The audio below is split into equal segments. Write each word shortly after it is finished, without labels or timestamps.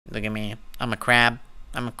Look at me. I'm a crab.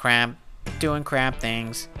 I'm a crab. Doing crab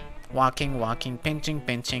things. Walking, walking, pinching,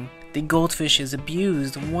 pinching. The goldfish is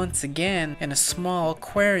abused once again in a small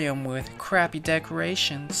aquarium with crappy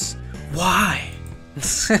decorations. Why?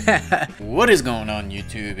 What is going on,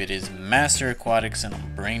 YouTube? It is MasterAquatics and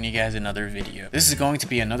I'm bringing you guys another video. This is going to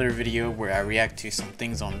be another video where I react to some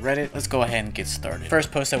things on Reddit. Let's go ahead and get started.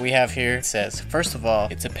 First post that we have here says, first of all,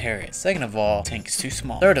 it's a parrot. Second of all, tank is too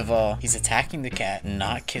small. Third of all, he's attacking the cat,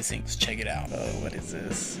 not kissing. Let's check it out. Oh, what is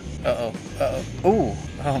this? Uh-oh, uh-oh. Ooh,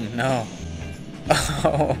 oh no.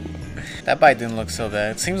 Oh, that bite didn't look so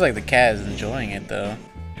bad. It seems like the cat is enjoying it though.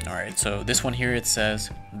 Alright, so this one here, it says,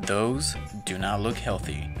 those do not look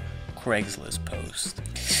healthy. Craigslist post.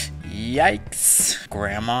 Yikes.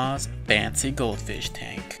 Grandma's fancy goldfish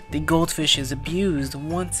tank. The goldfish is abused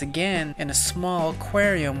once again in a small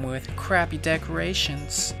aquarium with crappy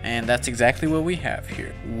decorations. And that's exactly what we have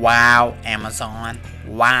here. Wow, Amazon.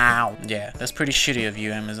 Wow. Yeah, that's pretty shitty of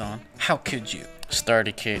you, Amazon. How could you?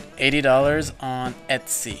 Starter kit, $80 on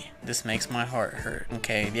Etsy. This makes my heart hurt.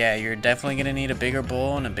 Okay, yeah, you're definitely gonna need a bigger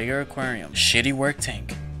bowl and a bigger aquarium. Shitty work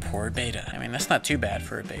tank. Poor beta. I mean, that's not too bad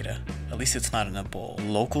for a beta. At least it's not in a bowl.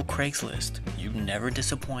 Local Craigslist. You never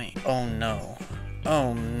disappoint. Oh no.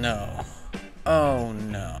 Oh no. Oh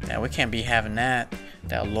no. Now we can't be having that.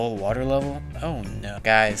 That low water level. Oh no.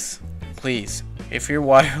 Guys, please, if your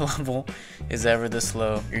water level is ever this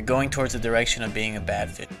low, you're going towards the direction of being a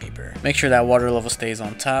bad fish keeper. Make sure that water level stays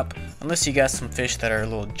on top. Unless you got some fish that are a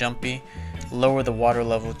little jumpy, lower the water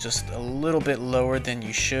level just a little bit lower than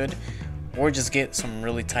you should, or just get some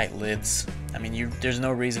really tight lids. I mean, there's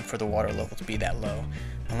no reason for the water level to be that low,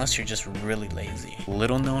 unless you're just really lazy.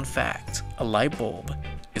 Little known fact, a light bulb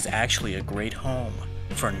is actually a great home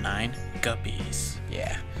for 9 guppies.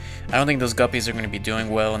 Yeah. I don't think those guppies are going to be doing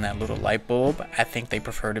well in that little light bulb. I think they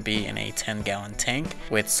prefer to be in a 10-gallon tank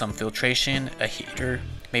with some filtration, a heater,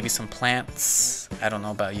 maybe some plants. I don't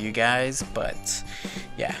know about you guys, but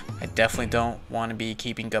yeah, I definitely don't want to be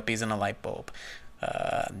keeping guppies in a light bulb.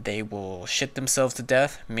 They will shit themselves to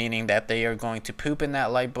death, meaning that they are going to poop in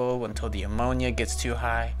that light bulb until the ammonia gets too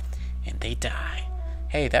high and they die.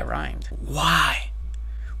 Hey, that rhymed. Why?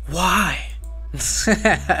 Why?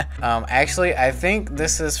 Actually, I think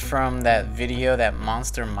this is from that video that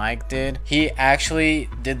Monster Mike did. He actually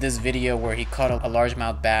did this video where he caught a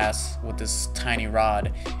largemouth bass with this tiny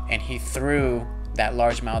rod, and he threw that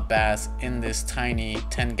largemouth bass in this tiny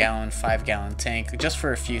 10-gallon, 5-gallon tank just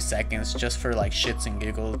for a few seconds, just for like shits and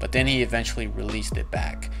giggles, but then he eventually released it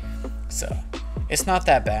back. So it's not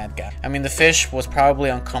that bad, guys. I mean, the fish was probably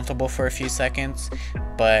uncomfortable for a few seconds,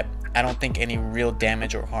 but I don't think any real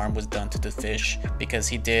damage or harm was done to the fish because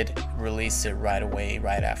he did release it right away,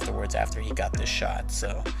 right afterwards, after he got this shot.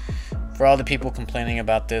 So for all the people complaining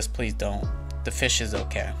about this, please don't. The fish is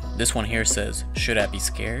okay. This one here says, should I be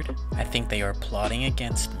scared? I think they are plotting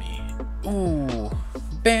against me. Ooh,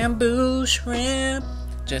 bamboo shrimp,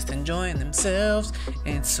 just enjoying themselves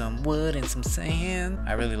in some wood and some sand.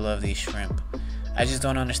 I really love these shrimp. I just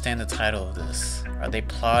don't understand the title of this. Are they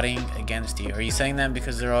plotting against you? Are you saying that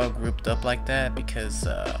because they're all grouped up like that? Because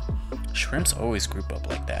shrimps always group up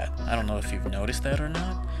like that. I don't know if you've noticed that or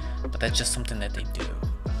not, but that's just something that they do.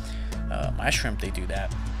 My shrimp, they do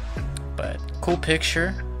that. But cool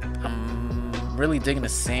picture. I'm really digging the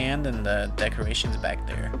sand and the decorations back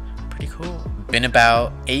there. Pretty cool. Been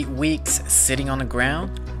about 8 weeks sitting on the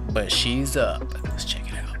ground, but she's up. Let's check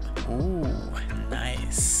it out. Ooh,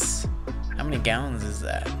 nice. How many gallons is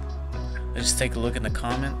that? Let's just take a look in the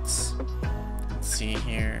comments. Let's see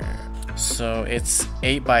here. So it's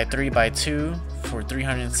 8 by 3 by 2 for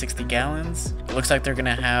 360 gallons. It looks like they're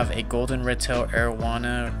gonna have a golden redtail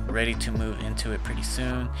arowana ready to move into it pretty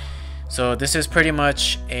soon. So this is pretty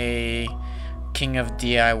much a king of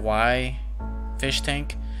DIY fish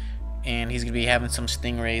tank, and he's gonna be having some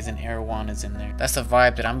stingrays and arowanas in there. That's the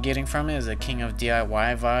vibe that I'm getting from it, is a king of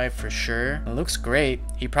DIY vibe for sure. It looks great.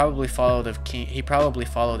 He probably followed a king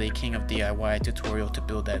of DIY tutorial to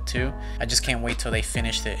build that too. I just can't wait till they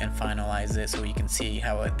finish it and finalize it so you can see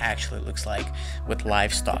how it actually looks like with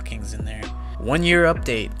live stockings in there. 1 year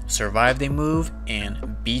update, survived a move and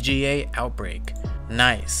BGA outbreak.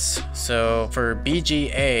 Nice. So for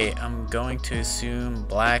BGA, I'm going to assume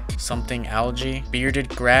black something algae, bearded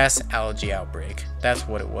grass algae outbreak. That's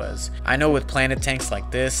what it was. I know with planted tanks like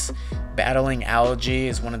this, battling algae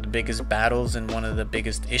is one of the biggest battles and one of the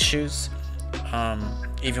biggest issues.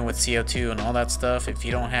 Even with CO2 and all that stuff, if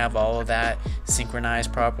you don't have all of that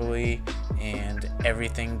synchronized properly and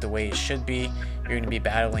everything the way it should be, you're going to be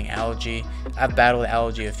battling algae. I've battled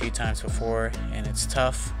algae a few times before and it's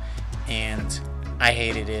tough, and I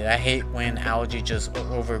hated it. I hate when algae just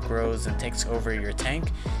overgrows and takes over your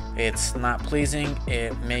tank. It's not pleasing.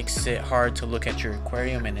 It makes it hard to look at your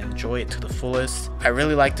aquarium and enjoy it to the fullest. I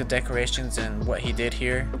really like the decorations and what he did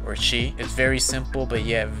here, or she. It's very simple, but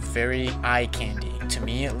yet very eye candy. To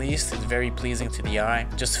me at least, it's very pleasing to the eye.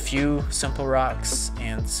 Just a few simple rocks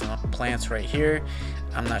and some plants right here.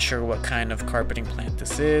 I'm not sure what kind of carpeting plant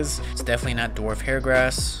this is. It's definitely not dwarf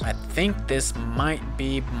hairgrass. I think this might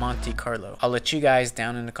be Monte Carlo. I'll let you guys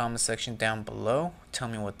down in the comment section down below tell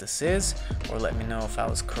me what this is, or let me know if I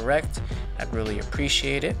was correct. I'd really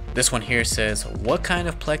appreciate it. This one here says, what kind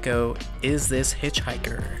of pleco is this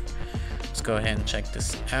hitchhiker? Let's go ahead and check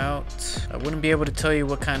this out. I wouldn't be able to tell you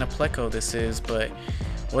what kind of pleco this is, but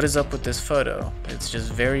what is up with this photo? It's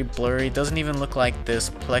just very blurry. It doesn't even look like this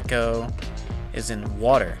pleco is in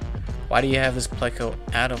water. Why do you have this pleco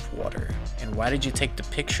out of water? And why did you take the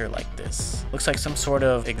picture like this? Looks like some sort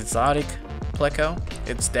of exotic pleco.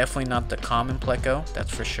 It's definitely not the common pleco,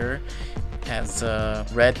 that's for sure. It has a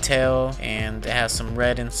red tail and it has some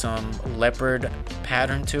red and some leopard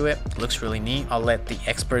pattern to it. Looks really neat. I'll let the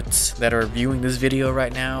experts that are viewing this video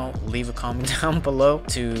right now leave a comment down below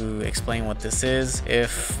to explain what this is.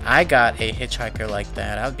 If I got a hitchhiker like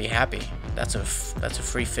that, I'd be happy. That's a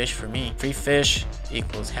free fish for me. Free fish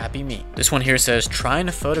equals happy me. This one here says, trying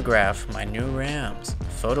to photograph my new rams.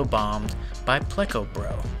 Photobombed by Pleco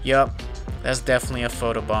Bro. Yup, that's definitely a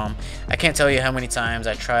photobomb. I can't tell you how many times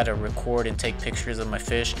I try to record and take pictures of my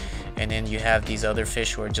fish, and then you have these other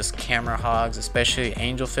fish who are just camera hogs, especially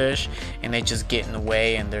angelfish, and they just get in the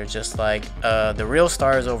way and they're just like, the real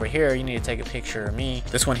star is over here, you need to take a picture of me.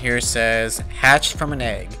 This one here says, hatched from an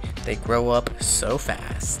egg. They grow up so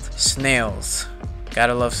fast. Snails.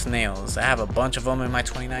 Gotta love snails. I have a bunch of them in my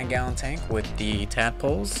 29-gallon tank with the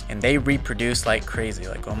tadpoles, and they reproduce like crazy.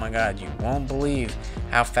 Like, oh my god, you won't believe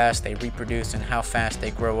how fast they reproduce and how fast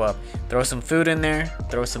they grow up. Throw some food in there,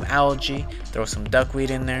 throw some algae, throw some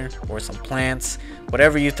duckweed in there, or some plants.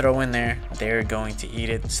 Whatever you throw in there, they're going to eat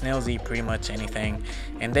it. Snails eat pretty much anything,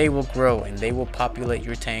 and they will grow and they will populate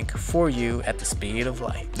your tank for you at the speed of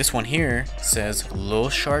light. This one here says, Lil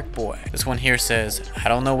Shark Boy. This one here says, I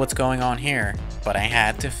don't know what's going on here, but I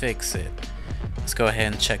had to fix it. Let's go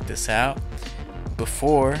ahead and check this out.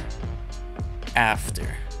 Before,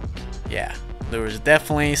 after. Yeah, there was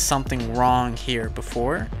definitely something wrong here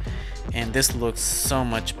before, and this looks so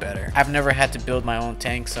much better. I've never had to build my own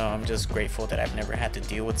tank, so I'm just grateful that I've never had to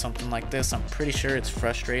deal with something like this. I'm pretty sure it's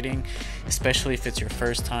frustrating, especially if it's your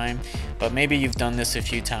first time, but maybe you've done this a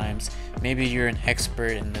few times. Maybe you're an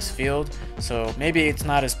expert in this field, so maybe it's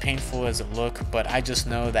not as painful as it looks, but I just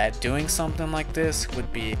know that doing something like this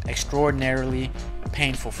would be extraordinarily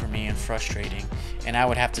painful for me and frustrating, and I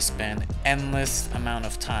would have to spend endless amount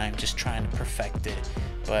of time just trying to perfect it.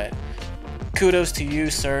 But kudos to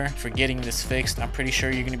you, sir, for getting this fixed. I'm pretty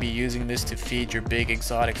sure you're going to be using this to feed your big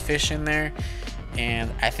exotic fish in there.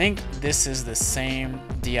 And I think this is the same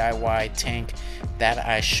DIY tank that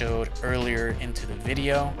I showed earlier into the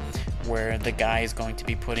video, where the guy is going to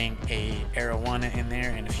be putting a arowana in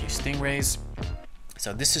there and a few stingrays.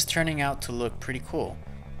 So this is turning out to look pretty cool.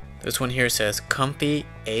 This one here says comfy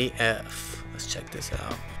AF. Let's check this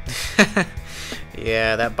out.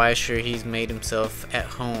 Yeah, that Bisher, he's made himself at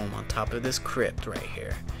home on top of this crypt right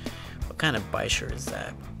here. What kind of Bisher is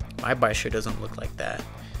that? My Bisher doesn't look like that,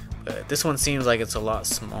 but this one seems like it's a lot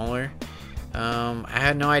smaller. I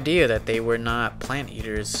had no idea that they were not plant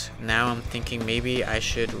eaters. Now I'm thinking maybe I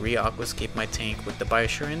should re-aquascape my tank with the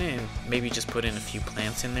Bisher in it and maybe just put in a few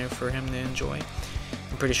plants in there for him to enjoy.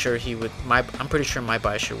 I'm pretty sure he would. I'm pretty sure my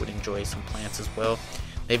Bisher would enjoy some plants as well.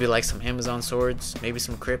 Maybe like some Amazon swords, maybe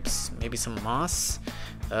some crypts, maybe some moss,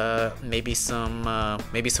 maybe some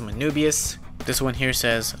Anubias. This one here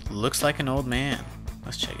says, looks like an old man.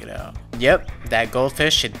 Let's check it out. Yep, that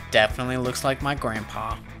goldfish, it definitely looks like my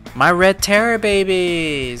grandpa. My red terror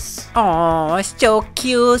babies. Oh, so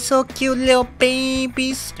cute little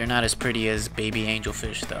babies. They're not as pretty as baby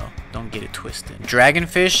angelfish though. Don't get it twisted.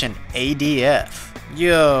 Dragonfish and ADF.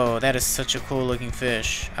 Yo, that is such a cool looking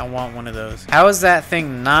fish. I want one of those. How is that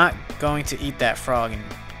thing not going to eat that frog? And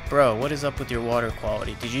bro, what is up with your water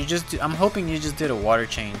quality? Did you just I'm hoping you just did a water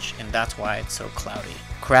change and that's why it's so cloudy.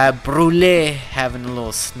 Crab brulee, having a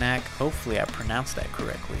little snack. Hopefully I pronounced that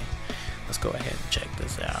correctly. Let's go ahead and check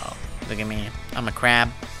this out. Look at me. I'm a crab.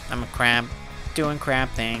 I'm a crab doing crab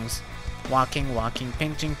things. Walking, walking,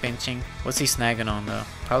 pinching, pinching. What's he snagging on though?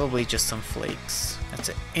 Probably just some flakes. That's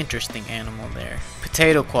an interesting animal there.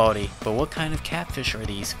 Potato quality. But what kind of catfish are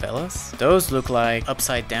these, fellas? Those look like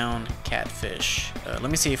upside down catfish. Let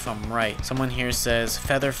me see if I'm right. Someone here says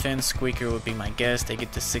featherfin squeaker would be my guess. They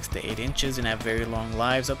get to 6 to 8 inches and have very long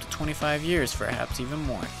lives, up to 25 years, perhaps even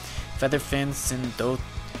more. Featherfin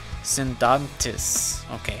syndontis.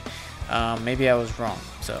 Okay. Maybe I was wrong,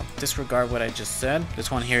 so disregard what I just said.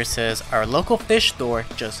 This one here says, our local fish store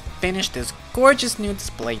just finished this gorgeous new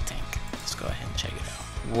display tank. Let's go ahead and check it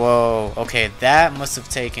out. Whoa, okay, that must have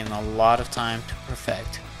taken a lot of time to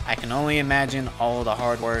perfect. I can only imagine all the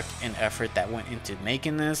hard work and effort that went into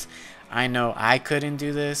making this. I know I couldn't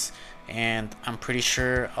do this, and I'm pretty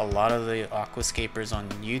sure a lot of the aquascapers on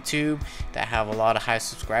YouTube that have a lot of high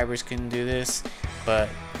subscribers couldn't do this. But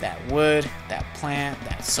that wood, that plant,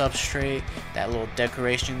 that substrate, that little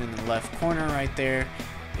decoration in the left corner right there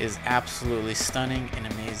is absolutely stunning and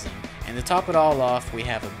amazing. And to top it all off, we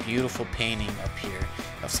have a beautiful painting up here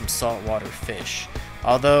of some saltwater fish.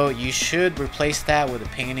 Although you should replace that with a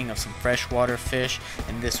painting of some freshwater fish,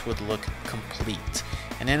 and this would look complete.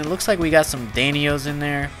 And then it looks like we got some danios in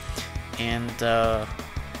there, and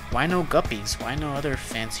why no guppies? Why no other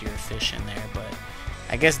fancier fish in there? But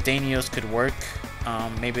I guess danios could work.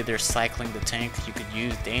 Maybe they're cycling the tank. You could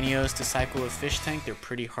use danios to cycle a fish tank. They're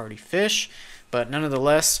pretty hardy fish, but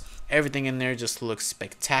nonetheless, everything in there just looks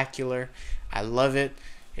spectacular. I love it.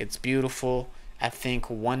 It's beautiful. I think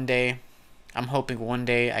one day, I'm hoping one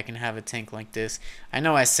day I can have a tank like this. I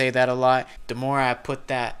know I say that a lot. The more I put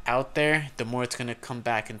that out there, the more it's going to come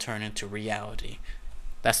back and turn into reality.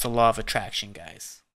 That's the law of attraction, guys.